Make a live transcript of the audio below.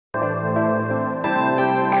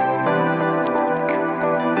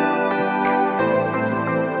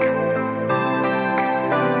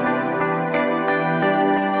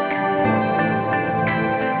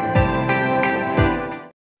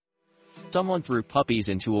Someone threw puppies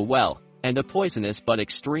into a well, and a poisonous but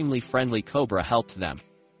extremely friendly cobra helped them.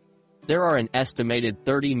 There are an estimated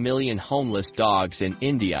 30 million homeless dogs in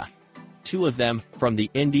India. 2 of them, from the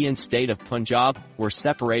Indian state of Punjab, were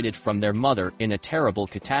separated from their mother in a terrible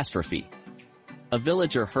catastrophe. A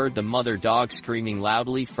villager heard the mother dog screaming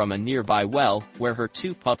loudly from a nearby well where her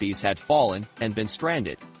 2 puppies had fallen and been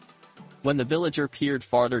stranded. When the villager peered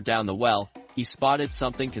farther down the well, he spotted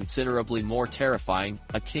something considerably more terrifying,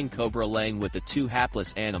 a king cobra laying with the 2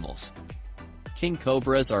 hapless animals. King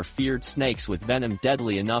cobras are feared snakes with venom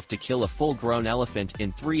deadly enough to kill a full-grown elephant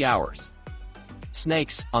in 3 hours.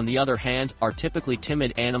 Snakes, on the other hand, are typically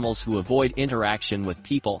timid animals who avoid interaction with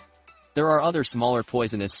people. There are other smaller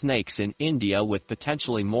poisonous snakes in India with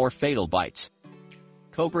potentially more fatal bites.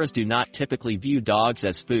 Cobras do not typically view dogs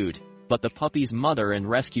as food, but the puppy's mother and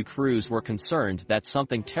rescue crews were concerned that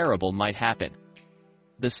something terrible might happen.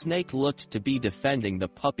 The snake looked to be defending the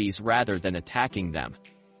puppies rather than attacking them.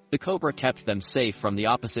 The cobra kept them safe from the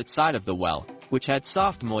opposite side of the well, which had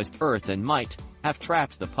soft moist earth and might have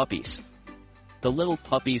trapped the puppies. The little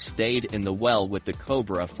puppies stayed in the well with the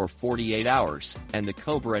cobra for 48 hours, and the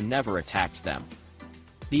cobra never attacked them.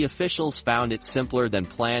 The officials found it simpler than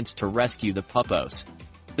planned to rescue the puppos.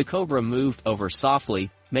 The cobra moved over softly,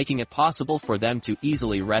 making it possible for them to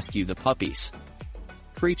easily rescue the puppies.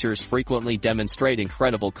 Creatures frequently demonstrate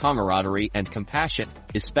incredible camaraderie and compassion,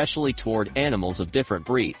 especially toward animals of different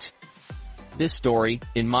breeds. This story,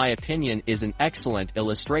 in my opinion, is an excellent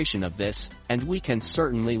illustration of this, and we can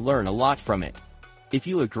certainly learn a lot from it. If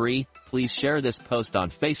you agree, please share this post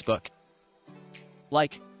on Facebook.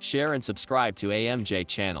 Like, share and subscribe to AMJ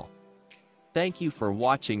channel. Thank you for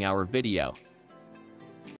watching our video.